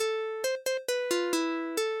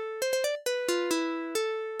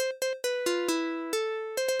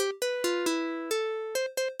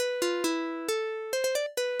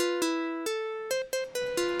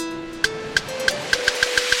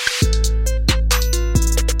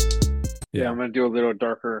Yeah, Yeah. I'm gonna do a little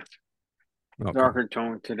Okay. darker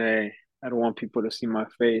tone today. I don't want people to see my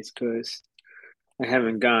face because I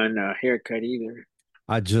haven't gotten a haircut either.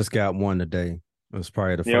 I just got one today. It was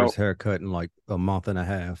probably the Yo, first haircut in like a month and a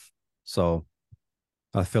half. So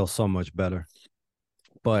I feel so much better.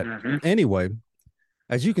 But hmm anyway,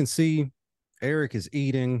 as you can see, Eric is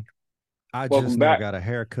eating. I just welcome now back. got a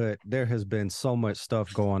haircut. There has been so much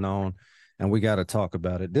stuff going on, and we got to talk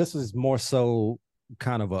about it. This is more so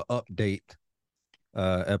kind of a update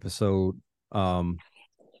episode. Um,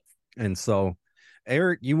 and so,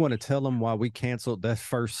 Eric, you want to tell them why we canceled that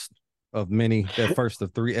first of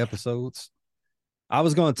three episodes? I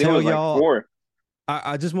was going I to think it tell was like y'all. four.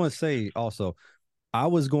 I just want to say also, I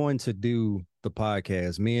was going to do the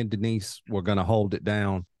podcast. Me and Denise were going to hold it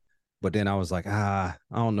down, but then I was like, I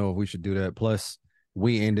don't know if we should do that. Plus,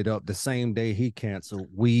 we ended up the same day he canceled.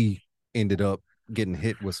 We ended up getting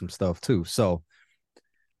hit with some stuff too. So,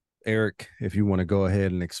 Eric, if you want to go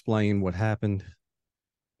ahead and explain what happened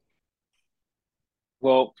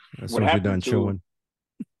Well, as what soon as you're done happened to? chewing.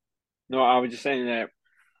 No, I was just saying that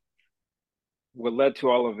what led to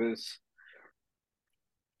all of this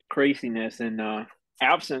craziness and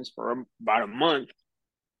absence for about a month.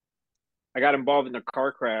 I got involved in a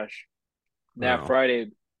car crash that Oh,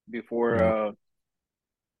 Friday before yeah.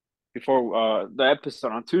 the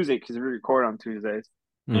episode on Tuesday because we record on Tuesdays.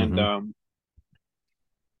 And Mm-hmm.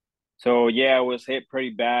 so yeah, it was hit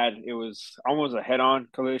pretty bad. It was almost a head-on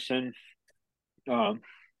collision. Um,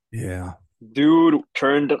 Yeah. Dude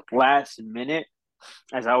turned last minute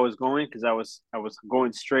as I was going because I was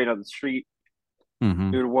going straight on the street.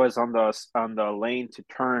 Mm-hmm. Dude was on the lane to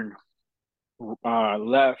turn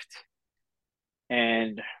left,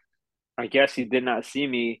 and I guess he did not see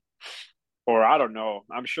me, or I don't know.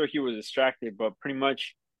 I'm sure he was distracted, but pretty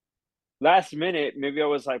much last minute, maybe I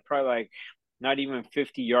was like probably like not even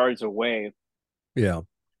 50 yards away, Yeah.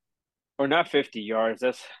 or not 50 yards.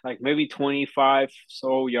 That's like maybe 25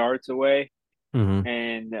 so yards away, Mm-hmm.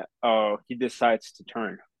 and he decides to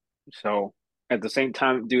turn. So at the same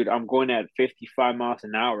time, dude, I'm going at 55 miles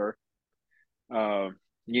an hour. Uh,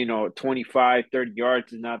 25, 30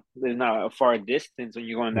 yards is not a far distance when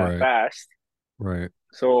you're going that Right. fast. Right.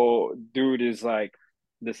 So dude is like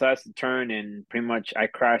decides to turn, and pretty much I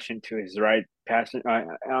crash into his right passenger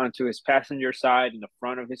onto his passenger side in the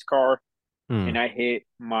front of his car, Mm. and I hit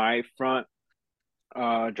my front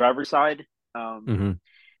driver's side. Um, Mm-hmm.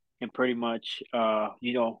 and pretty much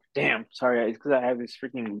damn, sorry, it's because I have this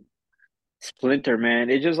freaking splinter, man.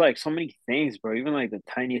 It's just like so many things, bro. Even like the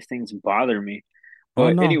tiniest things bother me. Oh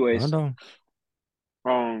But no. I anyways, know.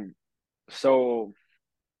 um, so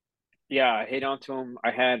yeah, I hit onto him.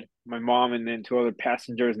 I had my mom and then two other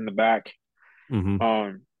passengers in the back. Mm-hmm.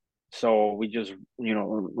 Um, so we just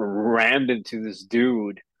rammed into this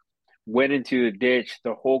dude, went into the ditch.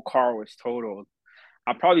 The whole car was totaled.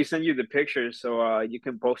 I'll probably send you the pictures so you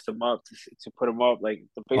can post them up to put them up like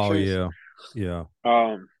the Oh pictures. yeah. Yeah.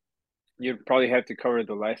 Um, you'd probably have to cover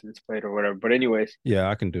the license plate or whatever. But anyways, Yeah,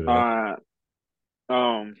 I can do that. uh,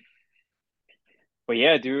 um, but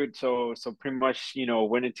yeah, dude. So pretty much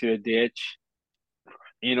went into the ditch.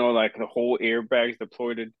 Like the whole airbags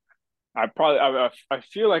deployed. I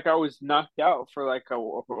feel like I was knocked out for like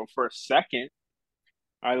for a second.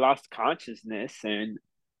 I lost consciousness and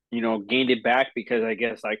gained it back because I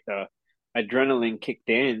guess like the adrenaline kicked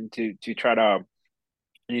in to try to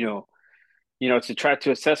you know to try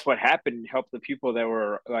to assess what happened and help the people that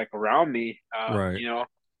were like around me. Right.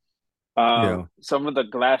 Yeah. Some of the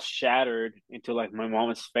glass shattered into like my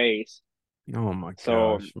mom's face. Oh my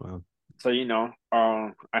So gosh, man.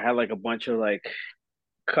 I had like a bunch of like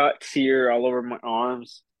cuts here all over my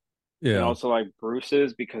arms and Yeah. also like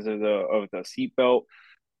bruises because of the seatbelt.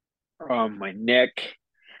 My neck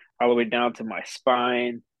all the way down to my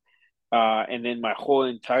spine. And then my whole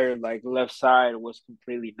entire like left side was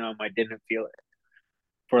completely numb. I didn't feel it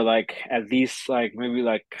for like at least like maybe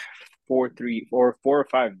like 4 or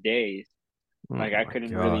 5 days. Oh Like I my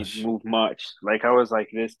couldn't really gosh. move much. Like I was like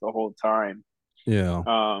this the whole time. Yeah.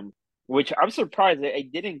 Um, which I'm surprised that I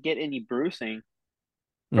didn't get any bruising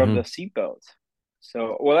from the Mm-hmm. seatbelt.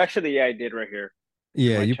 So, well, actually, yeah, I did right here in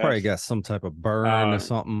Yeah, my you probably chest. got some type of burn or Um,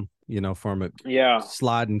 something, from it yeah,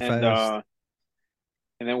 sliding and fast.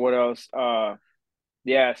 then what else?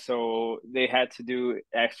 Yeah, so they had to do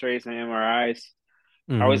X-rays and MRIs.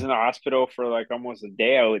 I was Mm-hmm. in the hospital for like almost a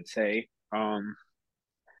day, I would say,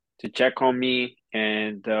 to check on me,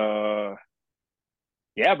 and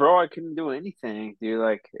yeah, bro, I couldn't do anything, dude.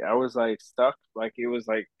 Like I was like stuck, like it was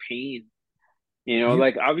like pain. You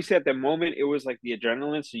Like obviously at the moment it was like the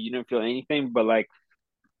adrenaline, so you didn't feel anything, but like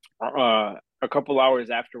a couple hours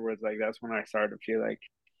afterwards, like that's when I started to feel like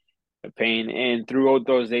the pain, and throughout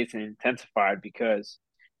those days it intensified because,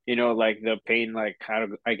 like the pain, like kind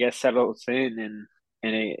of, I guess, settles in,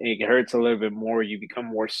 and it hurts a little bit more. You become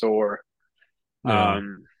more sore. Yeah.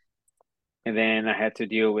 Um, and then I had to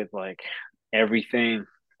deal with like everything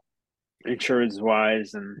insurance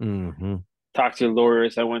wise and Mm-hmm. talk to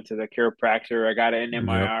lawyers. I went to the chiropractor. I got an Yep.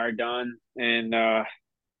 MRI done, and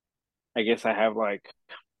I guess I have like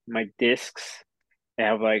my discs. I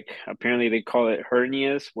have like, apparently they call it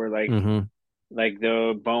hernias, where Mm-hmm. like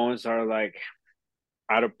the bones are like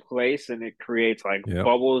out of place and it creates like Yep.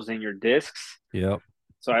 bubbles in your discs. Yep.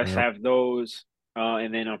 So I just Yep. have those.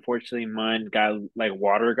 And then unfortunately mine got like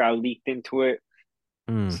water got leaked into it.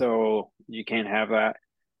 Mm. So you can't have that.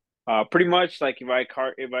 Pretty much like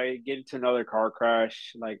if I get into another car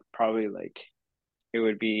crash, like probably like it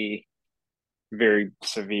would be very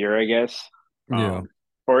severe, I guess. Yeah.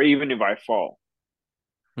 Or even if I fall.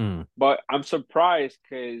 Mm. But I'm surprised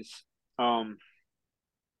because um,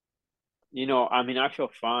 I mean, I feel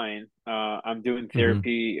fine. I'm doing Mm-hmm.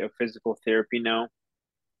 therapy, physical therapy now.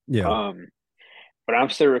 Yeah. Um, but I'm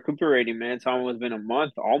still recuperating, man. It's almost been a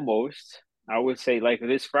month, almost. I would say like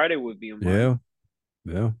this Friday would be a month. Yeah.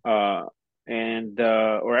 Yeah. Uh, and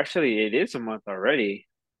or actually, it is a month already.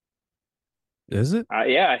 Is it?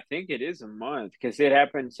 Yeah, I think it is a month because it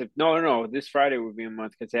happened. No, no, no. This Friday would be a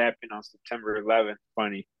month because it happened on September 11th.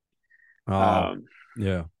 Funny. Oh, Um,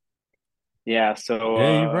 yeah. yeah. So,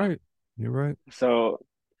 Yeah, you're right. You're right. so,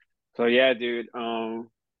 so yeah, dude.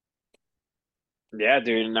 Yeah,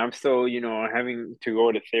 dude, and I'm still, having to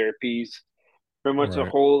go to therapies. Pretty much a Right.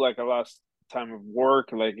 whole like a lot of time of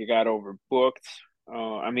work. Like it got overbooked.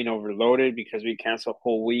 I mean overloaded because we canceled a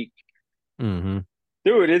whole week. Mm-hmm.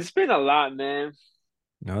 Dude, it's been a lot, man.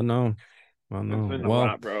 I know. I It's know. been a Well,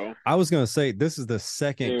 lot, bro. I was gonna say this is the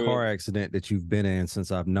second car Dude, accident that you've been in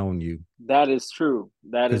since I've known you. that is true.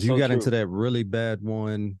 That Because is you so got into true. that really bad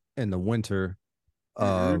one in the winter,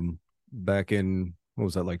 Hmm. back in what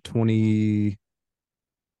was that, like 2018?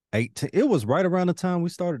 It was right around the time we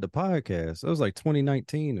started the podcast. It was like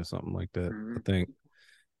 2019 or something like that, I Hmm. think.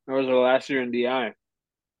 That was the last year in DI.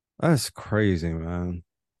 That's crazy, man.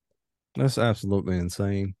 That's absolutely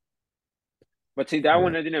insane. But see, that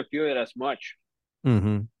one But I didn't feel it as much.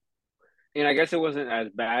 mm-hmm. And I guess it wasn't as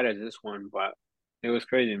bad as this one, but it was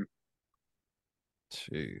crazy.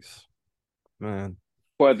 Jeez, man.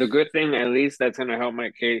 But the good thing, at least that's gonna help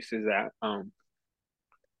my case, is that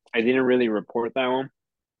I didn't really report that one.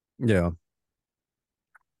 Yeah.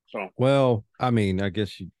 So Well, I mean, I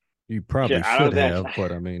guess you shit, probably should have,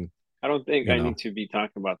 but I mean, I don't think you I know, need to be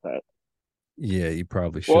talking about that. yeah, you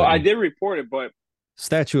probably Well, I shouldn't. did report it, but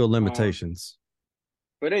Statute of um, limitations.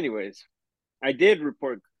 but anyways, I did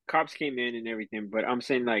report. Cops came in and everything, but I'm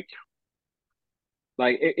saying like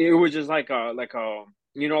it was just like a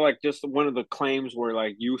like just one of the claims where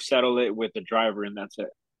like you settle it with the driver and that's it.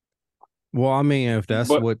 Well, I mean, if that's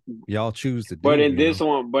But what y'all choose to but do, in this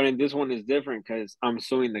one, is different because I'm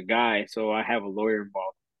suing the guy, so I have a lawyer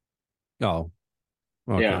involved. Oh,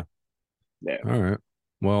 okay. Yeah, yeah, All right.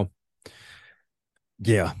 Well,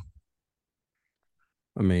 yeah.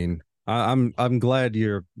 I mean, I'm glad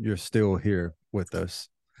you're still here with us.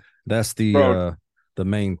 That's bro. the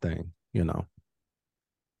main thing, you know.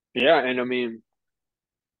 Yeah, and I mean,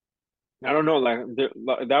 I don't know, that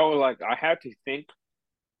was like I had to think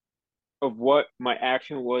of what my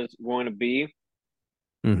action was going to be,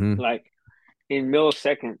 Mm-hmm. like in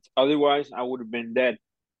milliseconds. Otherwise, I would have been dead.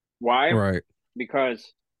 Why? Right.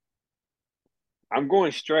 Because I'm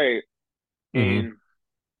going straight, Mm-hmm.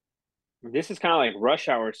 and this is kind of like rush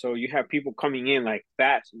hour, so you have people coming in like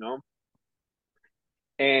fast.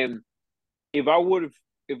 And if I would have,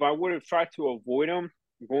 if I would have tried to avoid them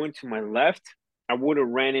going to my left, I would have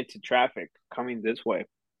ran into traffic coming this way.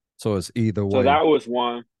 So it's either So way. that was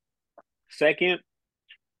one. Second,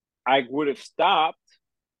 I would have stopped.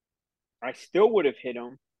 I still would have hit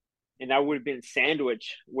him, and I would have been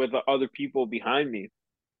sandwiched with the other people behind me.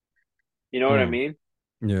 You know what I Hmm. mean?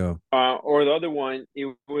 Yeah. Or the other one,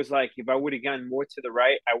 it was like if I would have gone more to the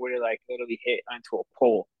right, I would have like literally hit onto a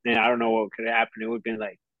pole, and I don't know what could have happened. It would have been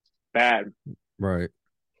like bad. Right.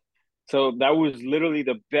 So that was literally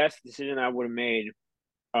the best decision I would have made.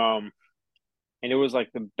 Um, and it was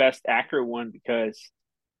like the best accurate one because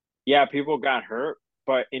yeah, people got hurt,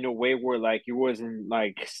 but in a way where like it wasn't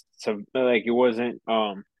like like it wasn't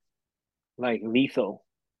like lethal,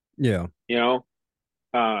 Yeah. you know?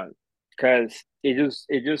 Because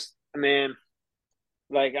it just man,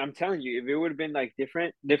 like I'm telling you, if it would have been like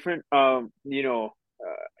different if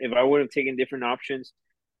I would have taken different options,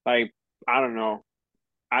 like I don't know,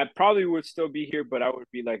 I probably would still be here, but I would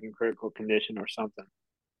be like in critical condition or something.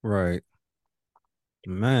 Right.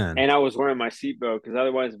 Man. And I was wearing my seatbelt because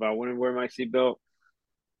otherwise, if I wouldn't wear my seatbelt,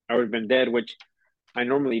 I would have been dead, which I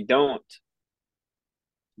normally don't.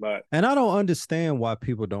 But And I don't understand why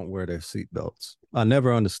people don't wear their seatbelts. I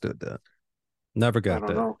never understood that. Never I got don't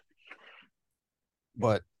that. know.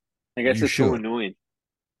 But I guess you it's too should. annoying.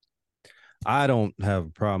 I don't have a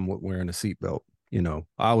problem with wearing a seatbelt.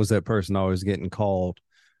 I was that person always getting called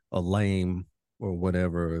a lame or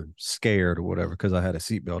whatever, scared or whatever, because I had a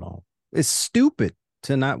seatbelt on. It's stupid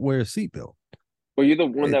to not wear a seatbelt. Were you the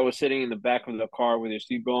one It, that was sitting in the back of the car with your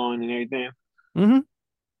seatbelt on and everything? mm-hmm.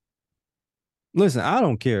 Listen, I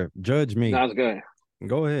don't care. Judge me. That was good.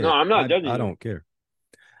 Go No, ahead. I'm not judging I you. don't care.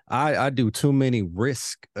 I do too many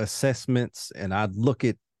risk assessments and I look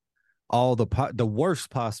at all the worst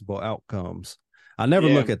possible outcomes. I never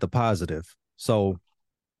Yeah. look at the positive. So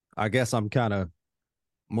I guess I'm kind of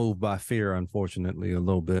moved by fear, unfortunately, a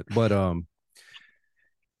little bit. But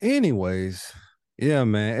anyways, yeah,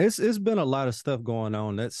 man, it's been a lot of stuff going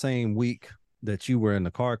on. That same week that you were in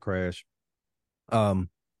the car crash, um,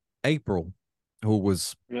 April, who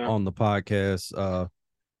was Yeah. on the podcast,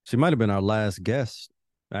 she might have been our last guest,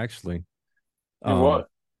 actually. And Um, what?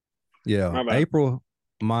 yeah, My bad. April,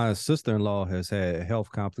 my sister-in-law has had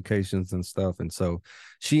health complications and stuff, and so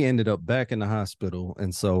she ended up back in the hospital.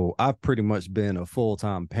 And so I've pretty much been a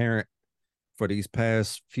full-time parent for these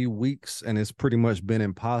past few weeks, and it's pretty much been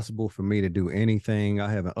impossible for me to do anything.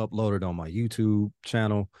 I haven't uploaded on my YouTube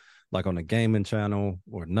channel, like on the gaming channel,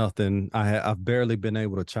 or nothing. I've barely been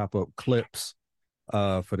able to chop up clips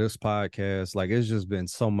for this podcast. Like it's just been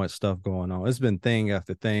so much stuff going on. It's been thing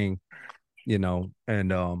after thing, and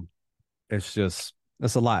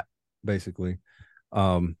it's a lot basically.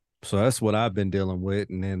 So that's what I've been dealing with,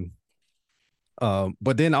 and then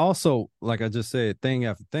but then also, like I just said, thing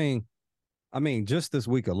after thing. I mean, just this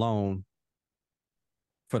week alone,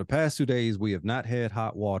 for the past 2 days, we have not had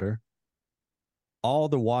hot water. All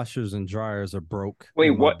the washers and dryers are broke Wait,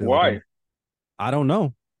 in my what? Why? building. I don't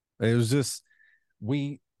know. It was just we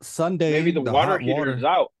Maybe Sunday, the the water hot heater is water.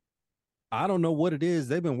 out. I don't know what it is.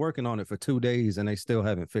 They've been working on it for 2 days and they still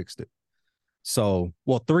haven't fixed it. So,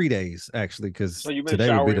 well, 3 days actually, So because you've been today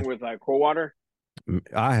would be showering with like cold water?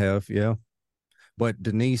 I have, yeah. But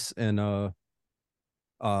Denise and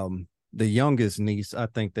the youngest niece, I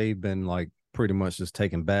think they've been like pretty much just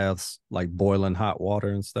taking baths, like boiling hot water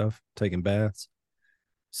and stuff, taking baths.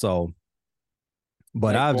 So,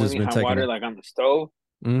 but Like I've just boiling been hot taking water it. like on the stove?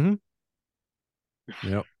 Mm-hmm.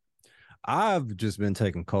 Yep. I've just been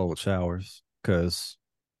taking cold showers because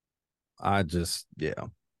yeah,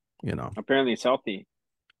 you know, Apparently it's healthy.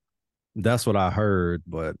 that's what I heard,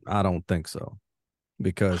 but I don't think so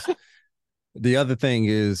because the other thing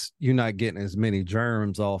is you're not getting as many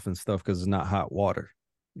germs off and stuff because it's not hot water,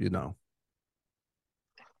 you know.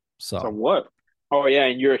 So So, what? Oh yeah,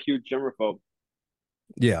 and you're a huge germaphobe.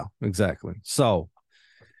 yeah, exactly. So,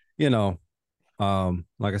 you know,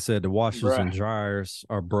 like I said, the washers Bruh. and dryers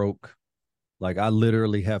are broke. Like I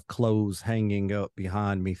literally have clothes hanging up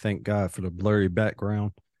behind me. Thank God for the blurry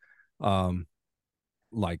background. Um,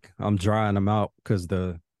 like I'm drying them out because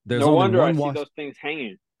there's No only wonder I one see wash. those things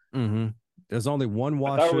hanging. Mm-hmm. There's only one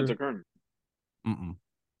I thought it was a washer. curtain. Mm-mm.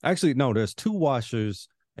 Actually, no. There's two washers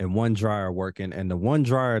and one dryer working, and the one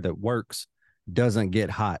dryer that works doesn't get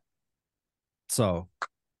hot. So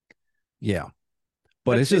yeah,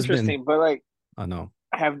 but it's That's just been. interesting, but like I know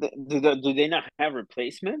do they not have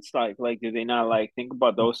replacements? Like do they not like think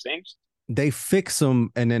about those things? they fix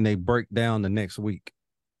them and then they break down the next week.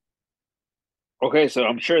 Okay, so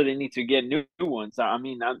I'm sure they need to get new ones. I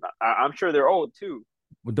mean, I'm sure they're old too.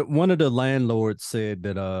 One of the landlords said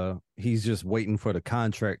that he's just waiting for the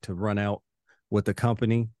contract to run out with the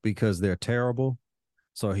company because they're terrible.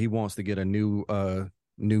 So he wants to get a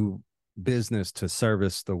new business to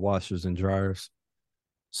service the washers and dryers.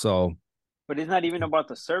 So But it's not even about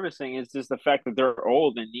the servicing. It's just the fact that they're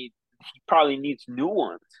old and he probably needs new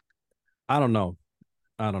ones. I don't know.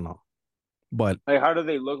 I don't know. But Like, how do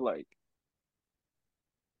they look like?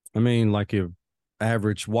 I mean, like your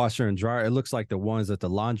average washer and dryer, it looks like the ones at the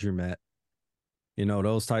laundromat.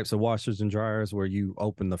 Those types of washers and dryers where you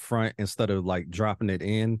open the front instead of like dropping it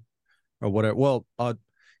in or whatever. Well, But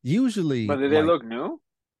usually do they like look new?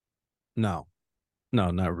 no,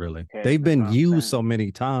 no, not really. Okay, They've that's been what I'm used saying. so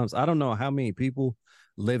many times. I don't know how many people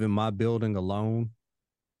live in my building alone,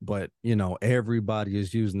 but everybody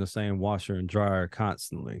is using the same washer and dryer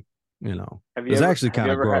constantly. It's actually Have kind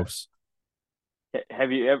you of ever had gross.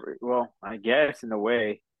 have you ever well, I guess in a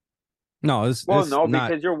way. No, it's Well, it's no, not.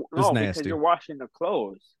 because you're It's no, because you're nasty. washing the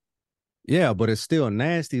clothes. Yeah, but it's still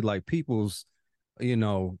nasty. Like people's, you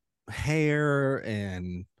know, hair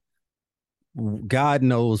and God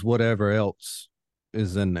knows whatever else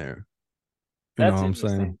is in there. You know That's what I'm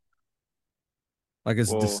interesting. saying? Like it's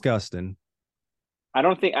Well, disgusting. I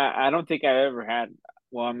don't think I ever had.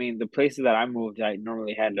 Well, I mean, the places that I moved, I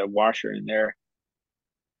normally had a washer in there.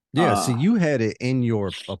 Yeah, see, Uh, you had it in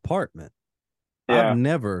your apartment. I've yeah,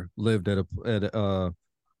 never lived at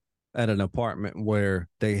an apartment where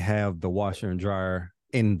they have the washer and dryer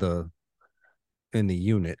in the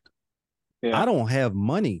unit. yeah, I don't have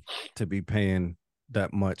money to be paying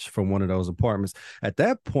that much for one of those apartments. At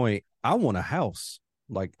that point, I want a house.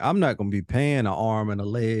 Like I'm not going to be paying an arm and a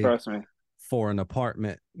leg trust me. for an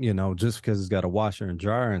apartment, you know, just because it's got a washer and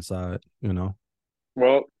dryer inside, you know.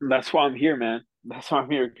 Well, that's why I'm here, man. That's why I'm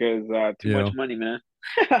here because too Yeah. much money, man.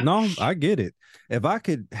 No, I get it. If I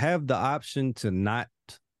could have the option to not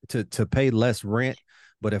to pay less rent,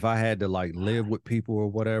 but if I had to like live with people or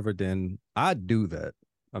whatever, then I'd do that.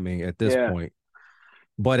 I mean, at this Yeah, point.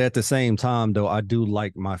 But at the same time, though, I do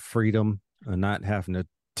like my freedom and not having to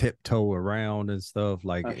tiptoe around and stuff.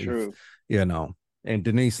 Like that's if true. you know, and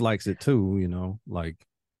Denise likes it too, you know, like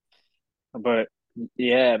But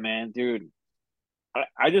yeah, man, dude,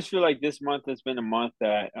 I just feel like this month has been a month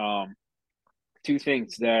that two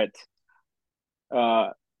things uh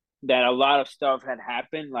that a lot of stuff had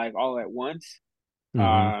happened like all at once.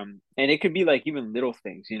 mm-hmm. And it could be like even little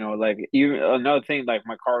things, you know, like even another thing like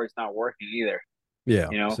my car is not working either, Yeah.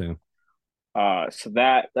 you know. So So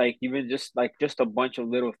that like even just a bunch of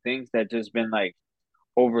little things that just been like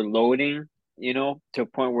overloading, you know, to a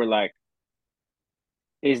point where like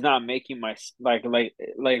it's not making my like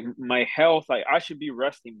my health like I should be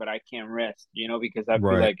resting, but I can't rest, you know, because I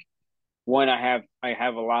feel right. like one, I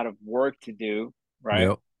have a lot of work to do, right?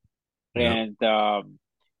 Yep. Yep.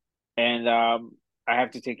 And I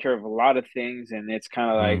have to take care of a lot of things, and it's kind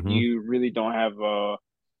of like Mm-hmm. you really don't have a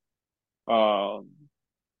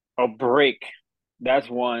a break. That's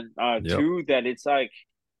one. Yep. Two, that it's like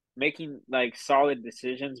making like solid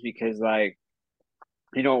decisions because like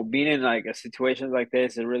you know being in like a situation like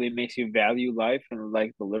this, it really makes you value life and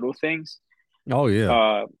like the little things. Oh yeah.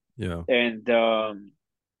 Uh, Yeah. and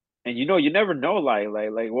you know you never know like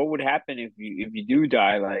what would happen if you do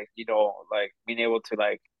die, like you know like being able to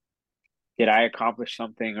like did I accomplish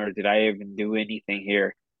something or did I even do anything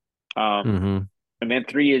here? Um, Mm-hmm. and then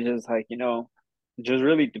three is just like, you know, just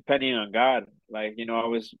really depending on God. Like, you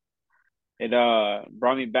know, it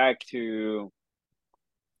brought me back to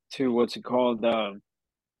what's it called?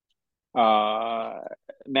 Uh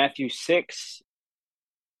Matthew 6,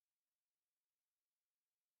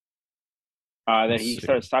 that Let's he see.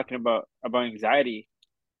 starts talking about anxiety.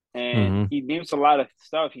 And Mm-hmm. he names a lot of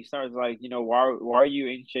stuff. He starts like, you know, why are you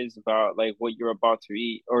anxious about like what you're about to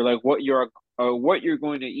eat or like what you're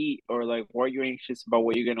going to eat or like why are you anxious about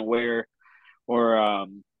what you're gonna wear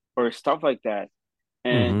or stuff like that.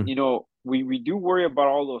 And Mm-hmm. you know, we do worry about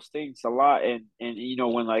all those things a lot. And you know,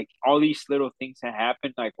 when like all these little things that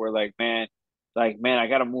happen, like we're like man, I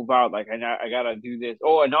gotta move out. Like I gotta do this.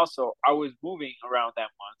 Oh, and also I was moving around that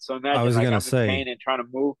month, so I imagine was like gonna I'm in say pain and trying to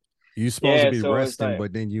move. you're supposed to Yeah, be so it's resting, like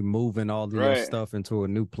but then you moving all of your right, stuff into a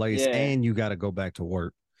new place yeah, and you got to go back to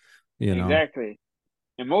work, you know. exactly.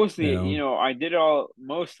 And mostly, Yeah. you know, I did it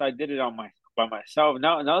on my by myself.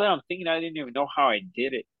 Now that I'm thinking, I didn't even know how I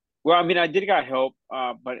did it. Well, I mean, I did got help,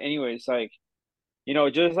 but anyways, like you know,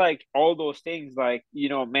 just like all those things, like, you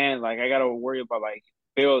know, man, like I gotta worry about like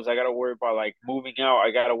bills, I gotta worry about like moving out,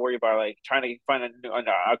 I gotta worry about like trying to find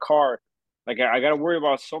a car. Like I gotta worry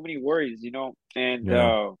about so many worries, you know, and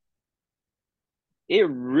Yeah. it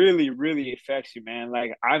really, really affects you, man.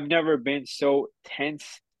 Like I've never been so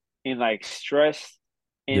tense and like stressed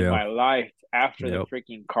in Yeah. my life after the Yep.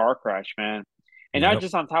 freaking car crash, man. And not Yep.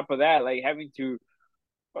 just on top of that, like having to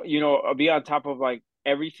you know, be on top of like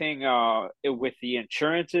everything with the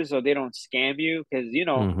insurances so they don't scam you because you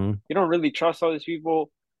know Mm-hmm. you don't really trust all these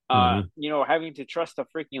people. Mm-hmm. You know, having to trust a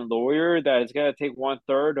freaking lawyer that is gonna take one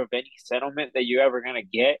third of any settlement that you ever gonna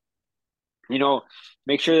get. You know,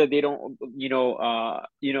 make sure that they don't, you know,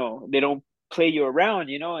 they don't play you around.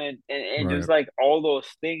 You know, and just Right. like all those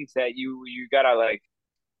things that you gotta like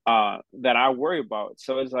that I worry about.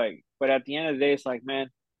 So it's like, but at the end of the day, it's like, man,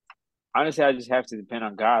 honestly, I just have to depend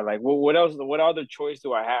on God. Like, what else? What other choice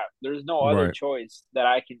do I have? There's no other Right. choice that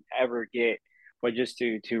I can ever get, but just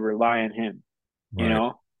to rely on Him. You Right.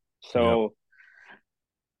 know. Yep. So,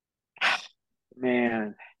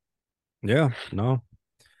 man, Yeah. No,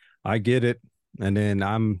 I get it. And then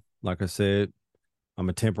I'm, like I said, I'm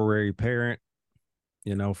a temporary parent,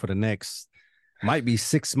 you know, for the next, might be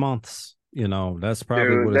 6 months. You know, that's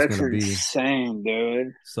probably Dude, what it's that's gonna be. insane,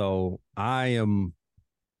 dude. So I am.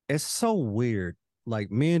 It's so weird.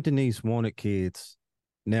 Like me and Denise wanted kids.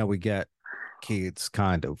 Now we got kids,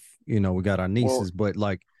 kind of. You know, we got our Well, nieces, but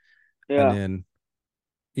like, and yeah.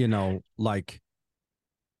 then like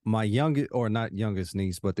my youngest, or not youngest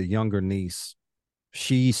niece, but the younger niece,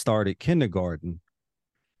 she started kindergarten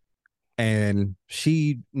and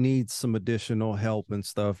she needs some additional help and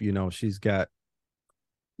stuff. You know, she's got,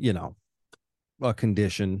 you know, a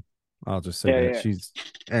condition. I'll just say Yeah, that yeah. she's,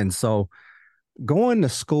 and so going to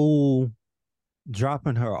school,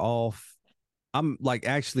 dropping her off, I'm like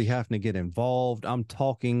actually having to get involved. I'm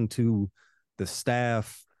talking to the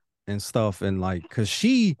staff and stuff. And like, cause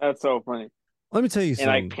That's so funny. let me tell you And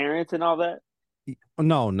like something. parents and all that.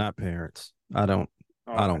 No, not parents. I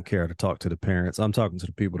Okay. don't care to talk to the parents. I'm talking to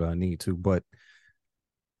the people that I need to, but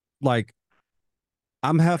like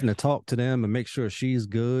I'm having to talk to them and make sure she's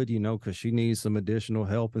good, you know, because she needs some additional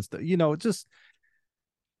help and stuff. You know, just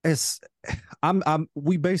it's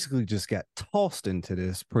we basically just got tossed into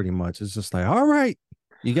this pretty much. It's just like, all right,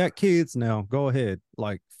 you got kids now, go ahead,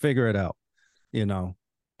 like figure it out, you know.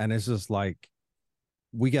 And it's just like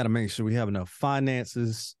we got to make sure we have enough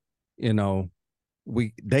finances, you know.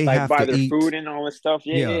 They Like have buy to their eat. food and all this stuff.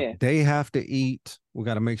 Yeah, Yeah, yeah. they have to eat. We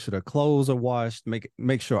got to make sure their clothes are washed.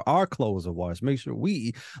 Make sure our clothes are washed. Make sure we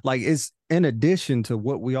eat. Like it's in addition to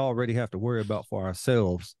what we already have to worry about for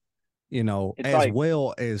ourselves, you know, It's as like,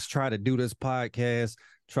 well as try to do this podcast,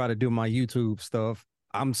 try to do my YouTube stuff.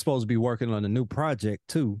 I'm supposed to be working on a new project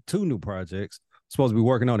too, two new projects. Supposed to be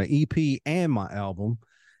working on an EP and my album.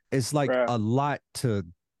 It's like bruh, a lot to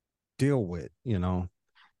deal with, you know.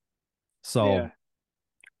 So yeah.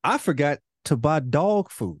 I forgot to buy dog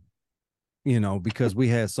food, you know, because we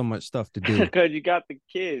had so much stuff to do. Because you got the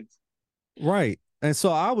kids. Right. And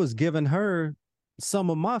so I was giving her some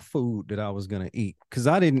of my food that I was going to eat because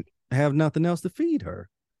I didn't have nothing else to feed her,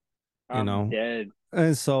 you I'm know. dead.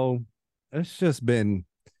 And so it's just been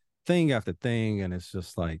thing after thing. And it's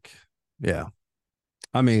just like, yeah.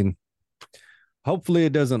 I mean, hopefully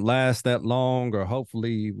it doesn't last that long, or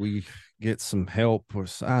hopefully we get some help, or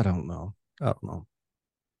I don't know. I don't know.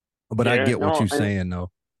 But I Yeah, get what no, you're and saying,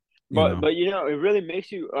 though, you but know. but you know, it really makes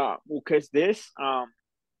you because this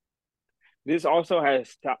also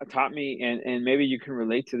has taught me, and maybe you can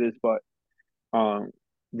relate to this, but um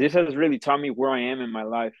this has really taught me where I am in my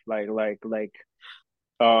life. Am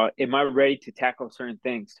I ready to tackle certain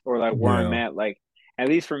things, or like where I'm Yeah. at? Like at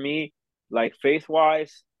least for me, like faith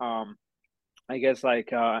wise, I guess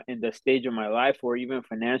like in the stage of my life, or even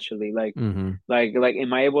financially, Mm-hmm. like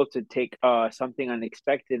am I able to take something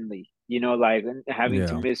unexpectedly, you know, like having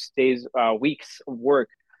to Yeah. miss days, weeks of work,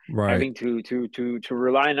 Right. having to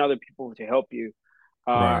rely on other people to help you.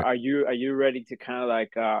 Right. Are you ready to kind of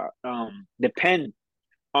like depend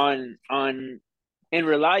on and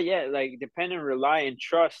rely, yeah, like depend and rely and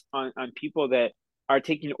trust on people that are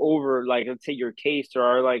taking over, like let's say your case, or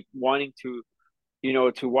are like wanting to, you know,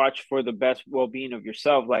 to watch for the best well-being of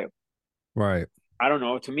yourself. Like Right. I don't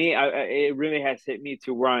know, to me, it really has hit me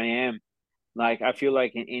to where I am. Like I feel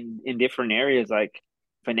like in different areas, like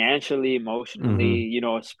financially, emotionally, Mm-hmm. you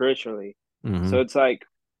know, spiritually. Mm-hmm. So it's like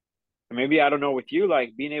maybe I don't know, with you,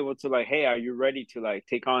 like being able to like, hey, are you ready to like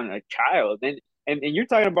take on a child? And you're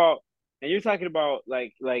talking about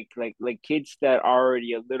like kids that are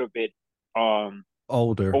already a little bit um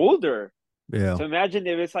Older. older. Yeah. So imagine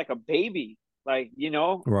if it's like a baby, like, you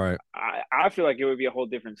know, Right. I feel like it would be a whole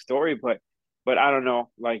different story, but I don't know,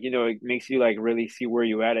 like, you know, it makes you like really see where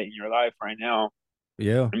you at in your life right now.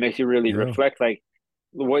 Yeah. It makes you really Yeah. reflect, like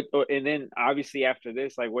what, and then obviously after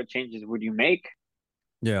this, like what changes would you make?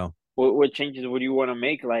 Yeah. What changes would you want to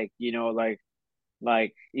make? Like, you know, like,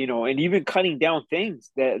 you know, and even cutting down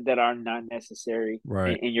things that are not necessary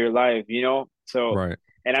Right. in your life, you know. So, Right.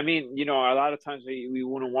 and I mean, you know, a lot of times we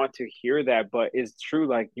wouldn't want to hear that, but it's true.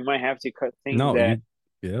 Like you might have to cut things No, that,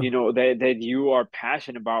 you yeah. you know, that you are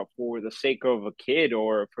passionate about for the sake of a kid,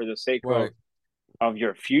 or for the sake Right. of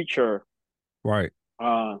your future. Right.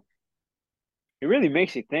 uh it really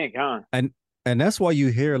makes you think, huh? And that's why you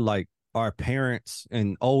hear like our parents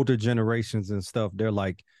and older generations and stuff, they're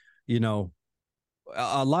like, you know,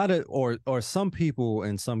 a lot of, or some people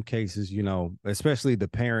in some cases, you know, especially the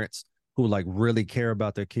parents who like really care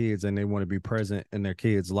about their kids and they want to be present in their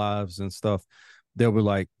kids' lives and stuff, they'll be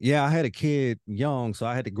like, yeah, I had a kid young, so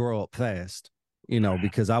I had to grow up fast, you know,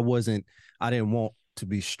 because I didn't want to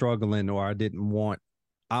be struggling, or I didn't want,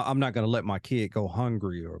 I'm not going to let my kid go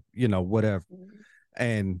hungry, or, you know, whatever.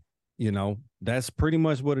 And, you know, that's pretty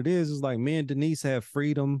much what it is. It's like me and Denise have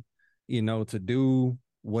freedom, you know, to do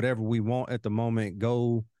whatever we want at the moment,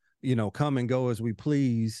 go come and go as we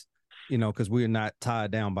please, because we're not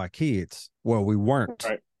tied down by kids. Well, we weren't,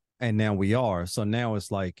 Right. and now we are. So now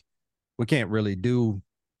it's like we can't really do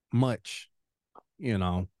much, you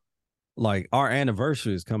know. Like our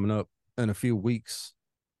anniversary is coming up in a few weeks.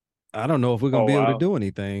 I don't know if we're gonna Oh be able to wow. do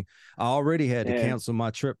anything. I already had to Yeah. cancel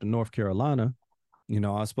my trip to North Carolina. I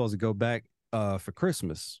was supposed to go back for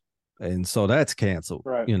Christmas. And so that's canceled,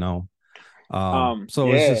 Right.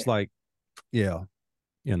 So it's Yeah. just like, yeah,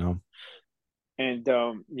 you know. And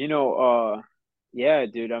yeah,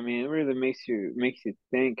 dude. I mean, it really makes you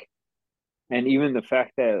think. And even the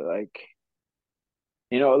fact that like,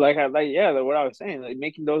 like I like yeah, like what I was saying, like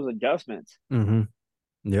making those adjustments, Mm-hmm.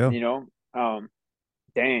 Yeah. you know, um,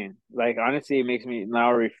 dang, like honestly, it makes me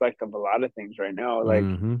now reflect of a lot of things right now. Like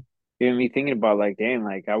Mm-hmm. even me thinking about like, dang,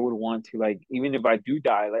 like I would want to like even if I do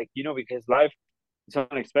die, like because life is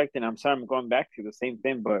unexpected. I'm sorry, I'm going back to the same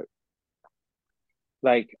thing, but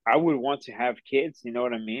like I would want to have kids. You know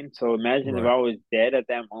what I mean? So imagine if Right. I was dead at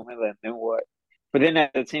that moment, like then what? But then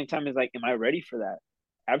at the same time, it's like, am I ready for that?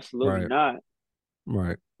 Absolutely Right. not.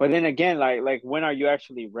 Right. But then again, like when are you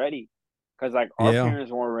actually ready? Because like our Yeah.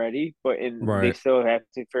 parents weren't ready, but they Right. still have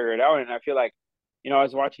to figure it out. And I feel like, I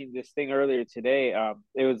was watching this thing earlier today.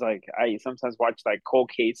 It was like I sometimes watch like cold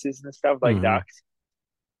cases and stuff like Mm-hmm. docs,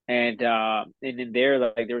 and in there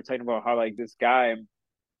like they were talking about how like this guy,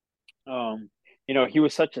 um, he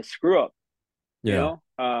was such a screw up. Yeah.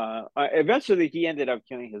 Eventually he ended up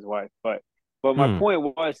killing his wife, but my Hmm. point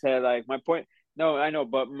was that like my point. No, I know,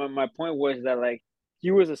 but my point was that like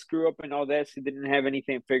he was a screw up and all that, so he didn't have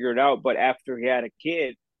anything figured out. But after he had a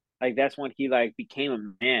kid, like that's when he like became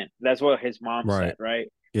a man. That's what his mom said, Right. right?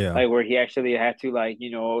 Yeah. Like where he actually had to like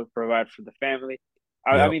provide for the family.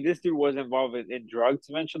 I Yep. mean, this dude was involved in drugs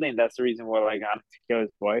eventually, and that's the reason why like got him to kill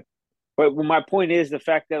his wife. But my point is the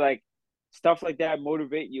fact that like stuff like that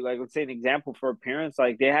motivate you. Like let's say an example for parents,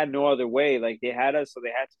 like they had no other way. Like they had us, so they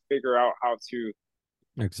had to figure out um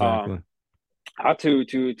Exactly. how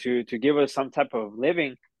to give us some type of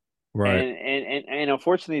living. Right. And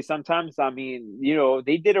unfortunately sometimes I mean,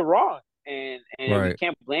 they did it wrong. And we Right.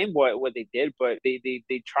 can't blame what they did, but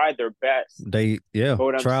they tried their best. Yeah, But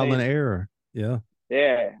what I'm trial and saying, error. Yeah.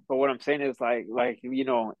 yeah, but what I'm saying is like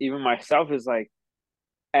even myself is like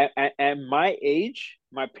at my age,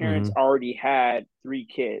 my parents Mm-hmm. already had three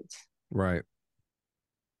kids. Right.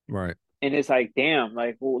 Right. And it's like, damn,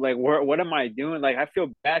 like, like, what am I doing? Like, I feel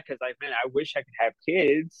bad because, like, man, I wish I could have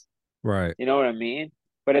kids. Right. You know what I mean?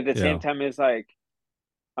 But at the same Yeah. time, it's like,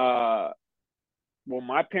 uh, well,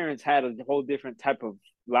 my parents had a whole different type of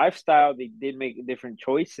lifestyle. They did make different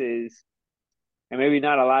choices, and maybe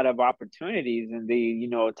not a lot of opportunities, and they,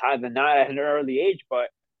 tied the knot at an early age.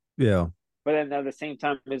 Yeah. But then at the same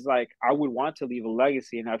time, it's like I would want to leave a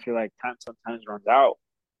legacy, and I feel like time sometimes runs out.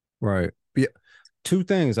 Right. Yeah. Two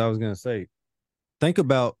things I was gonna say. Think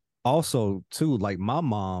about also too, like my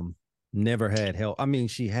mom never had help. I mean,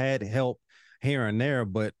 she had help here and there,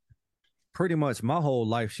 but pretty much my whole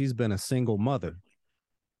life she's been a single mother,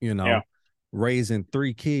 you Yeah, know, raising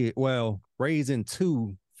three kids. Well, raising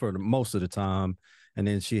two for most of the time. And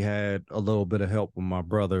then she had a little bit of help with my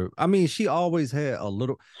brother. I mean, she always had a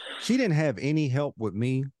little, she didn't have any help with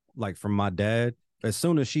me, like from my dad. As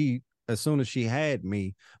soon as she had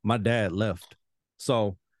me, my dad left.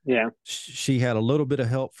 So yeah, she had a little bit of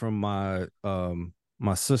help from my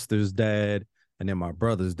sister's dad and then my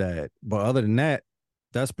brother's dad. But other than that,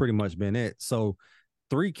 that's pretty much been it. So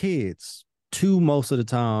three kids, two most of the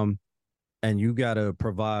time, and you got to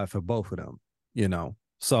provide for both of them.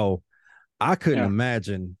 So I couldn't yeah.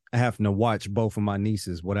 imagine having to watch both of my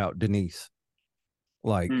nieces without Denise.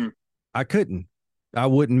 Like Mm. I couldn't. I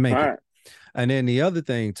wouldn't All make it. right. And then the other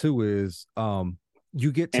thing too is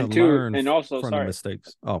you get to And two, learn and also, from the sorry,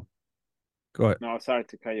 mistakes. Oh, go ahead. no, sorry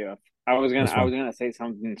to cut you off. I was gonna That's I fine. was gonna say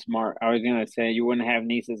something smart. I was gonna say you wouldn't have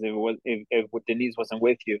nieces if the niece wasn't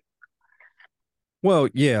with you. Well,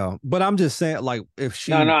 yeah, but I'm just saying, like, if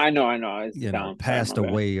No, no, she, I know. It's dumb. Sorry, passed my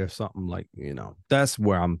bad. away or something, like, that's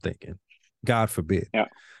where I'm thinking. God forbid. Yeah,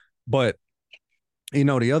 But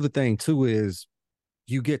the other thing too is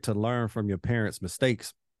you get to learn from your parents'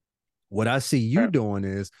 mistakes. What I see you right. doing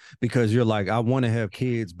is because you're like, I want to have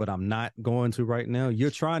kids, but I'm not going to right now.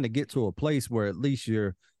 You're trying to get to a place where at least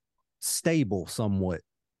you're stable somewhat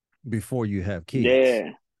before you have kids,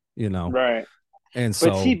 Yeah, you know? right. And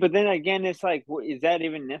But see, so but then again, it's like, is that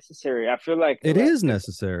even necessary? I feel it is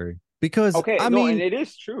necessary because, okay, I no, and mean, it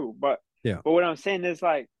is true. But yeah, what I'm saying is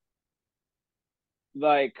like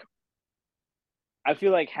I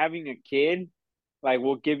feel like having a kid like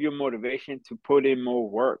will give you motivation to put in more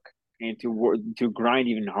work and to work to grind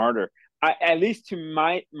even harder. at least to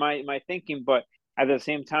my thinking, but at the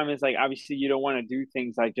same time, it's like obviously you don't want to do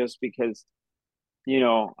things like just because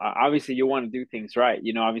obviously you want to do things right.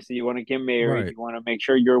 Obviously you want to get married, Right. you want to make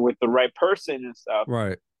sure you're with the right person and stuff.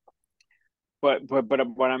 Right. But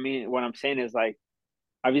what I mean, what I'm saying is like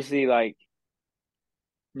obviously like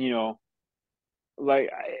you know like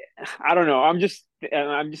I don't know. I'm just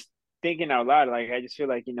thinking out loud. Like I just feel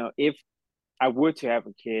like if I would to have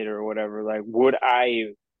a kid or whatever, like would I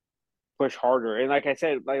push harder? And like I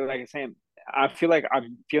said, like I said, I feel like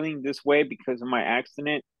I'm feeling this way because of my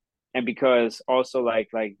accident, and because also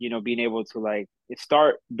being able to like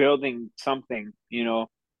start building something,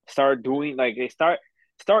 start doing like they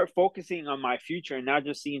start focusing on my future and not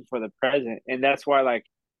just seeing for the present. And that's why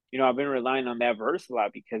I've been relying on that verse a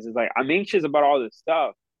lot because it's like I'm anxious about all this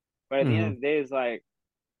stuff, but at the end Hmm. of the day, it's like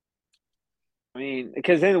I mean,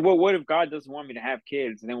 because then what if God doesn't want me to have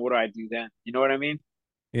kids? And then what do I do then? You know what I mean?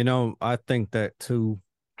 I think that too,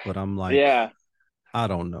 but I'm like, Yeah. I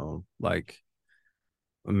don't know. Like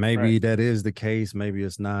Right. maybe that is the case, maybe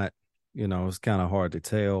it's not. It's kind of hard to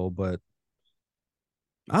tell, but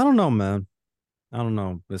I don't know, man. I don't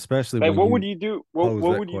know, especially Like, when what would you you do? pose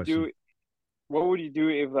What that would you question. do? What would you do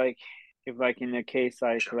if in a case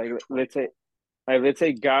like let's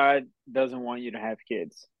say God doesn't want you to have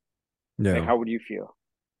kids? Like, Yeah. how would you feel?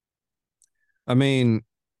 I mean,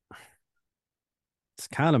 it's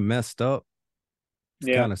kind of messed up. It's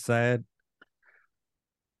Yeah. kind of sad.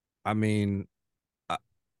 I mean, I,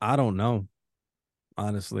 I don't know.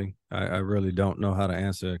 Honestly, I really don't know how to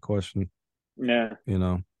answer that question. Yeah. You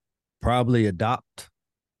know, probably adopt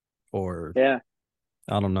or Yeah.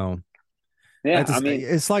 I don't know. I Yeah. I just mean,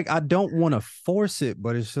 it's like I don't want to force it,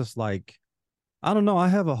 but it's just like I don't know. I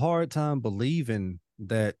have a hard time believing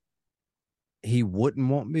that he wouldn't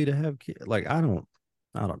want me to have kids. Like I don't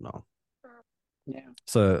know. yeah.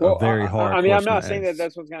 It's a Well, very hard I mean, I'm question to not saying that ask.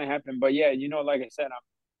 that's what's gonna happen, but yeah, like I said,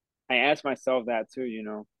 I asked myself that too.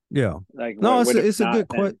 Yeah. Like, No, it's what a, if it's a not? good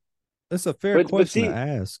question. Then, It's a fair but question to see,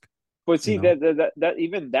 ask. But You see know.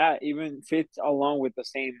 that even fits along with the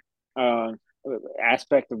same uh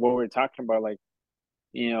aspect of what we're talking about. Like,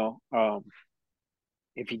 you know,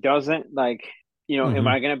 if he doesn't, like, am Hmm.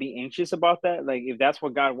 I gonna be anxious about that? Like, if that's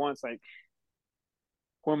what God wants, like,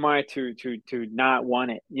 who am I to not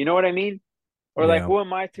want it? You know what I mean? Or like, Yeah. who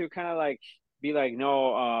am I to kind of like be like,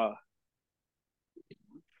 no,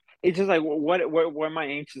 it's just like, what am I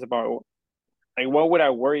anxious about? Like, what would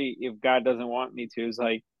I worry if God doesn't want me to? It's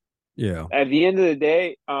like Yeah. at the end of the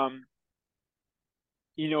day, and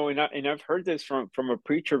I've heard this from a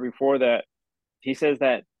preacher before that he says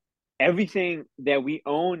that everything that we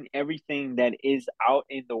own, everything that is out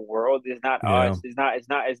in the world is not Yeah. us. It's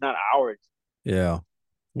not ours. Yeah.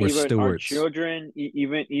 We're Even our stewards. children,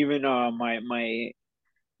 even my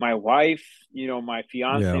wife, my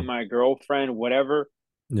fiance, Yeah. my girlfriend, whatever,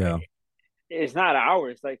 Yeah. it's not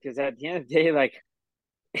ours. Like, because at the end of the day, like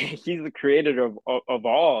he's the creator of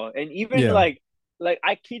all, and even Yeah. like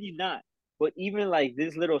I kid you not, but even like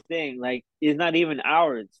this little thing like is not even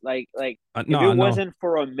ours. Like No, if it I know. wasn't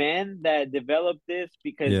for a man that developed this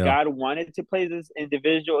because Yeah. God wanted to place this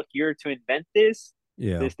individual here to invent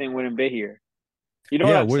Yeah. this thing wouldn't be here. You know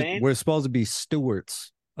what Yeah. I'm We're saying? we're supposed to be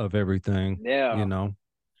stewards of everything. You Yeah. know,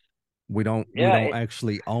 we Yeah. don't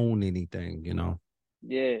actually own anything.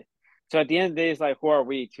 Yeah. So at the end of the day, it's like, who are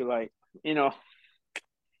we to like, you know,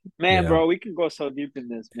 man, Yeah. bro, we can go so deep in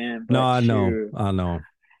this, man, No, but I know. shoot, I know.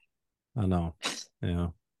 I know. Yeah.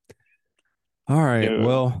 All right. dude.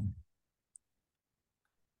 Well,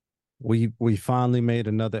 we finally made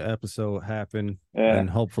another episode happen, Yeah. and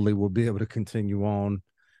hopefully we'll be able to continue on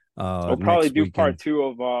We'll probably next do week. part And two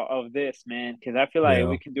of this, man, because I feel like yeah.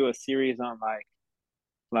 we can do a series on like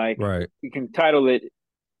Right. we can title it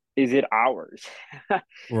 "Is It Ours?"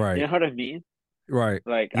 You Right. know what I mean? Right.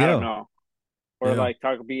 Like I don't Yeah. know, or Yeah. like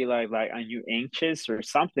talk be like, are you anxious or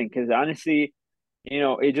something? Because honestly,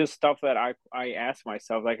 it's just stuff that I ask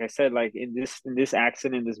myself. Like I said, like in this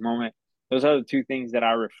accident, this moment, those are the two things that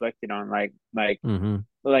I reflected on. Mm-hmm.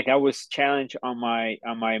 Like I was challenged on my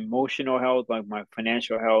emotional health, like my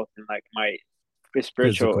financial health, and like my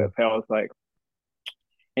spiritual Physical. health, like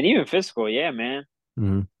and even physical. Yeah, man.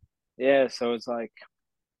 Mm-hmm. Yeah, so it's like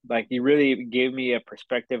it really gave me a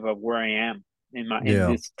perspective of where I am in Yeah.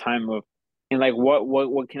 this time of and like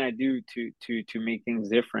what can I do to make things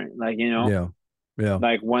different? Like, Yeah. Yeah.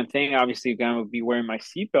 like one thing obviously gonna be wearing my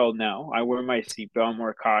seatbelt now. I wear my seatbelt, I'm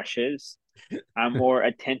more cautious. I'm more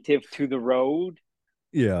attentive to the road.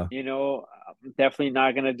 Yeah. I'm definitely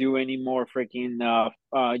not gonna do any more freaking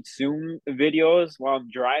Zoom videos while I'm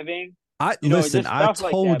driving. I listen, Just stuff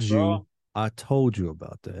like that, bro. I told you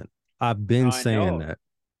about that. I've been I saying know. that.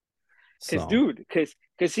 Cause, So dude, cause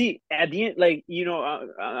see, at the end, like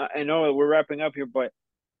I know we're wrapping up here, but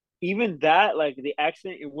even that, like the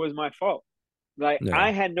accident, it was my fault. Like yeah,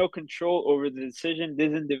 I had no control over the decision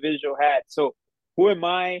this individual had. So who am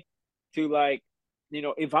I to like,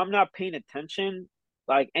 if I'm not paying attention,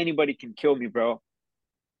 like anybody can kill me, bro.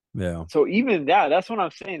 yeah, So even that's what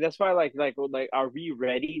I'm saying. That's why, are we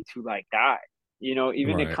ready to like die?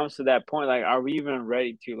 Even it right, comes to that point, like, are we even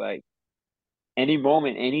ready to like any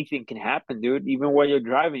moment, anything can happen, dude. Even while you're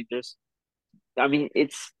driving, I mean,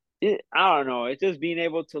 I don't know. It's just being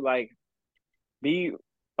able to like be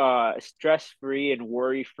stress free and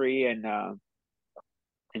worry free and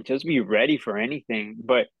just be ready for anything.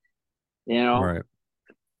 But you know, right.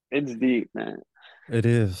 it's deep, man. It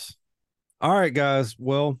is. All right, guys.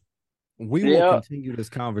 Well, we will Yeah, continue this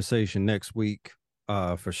conversation next week,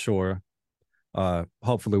 for sure.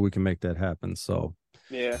 Hopefully we can make that happen. So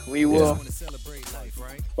yeah, we yeah. will.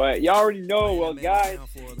 But y'all already know. Well, guys,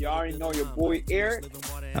 y'all already know your boy Eric.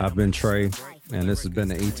 I've been Trey, and this has been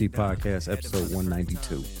the AT Podcast, episode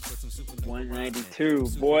 192.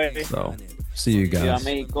 192, boy. So see you Yeah, guys.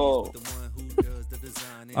 Mexico.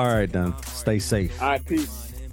 All right, then. Stay safe. All right, peace.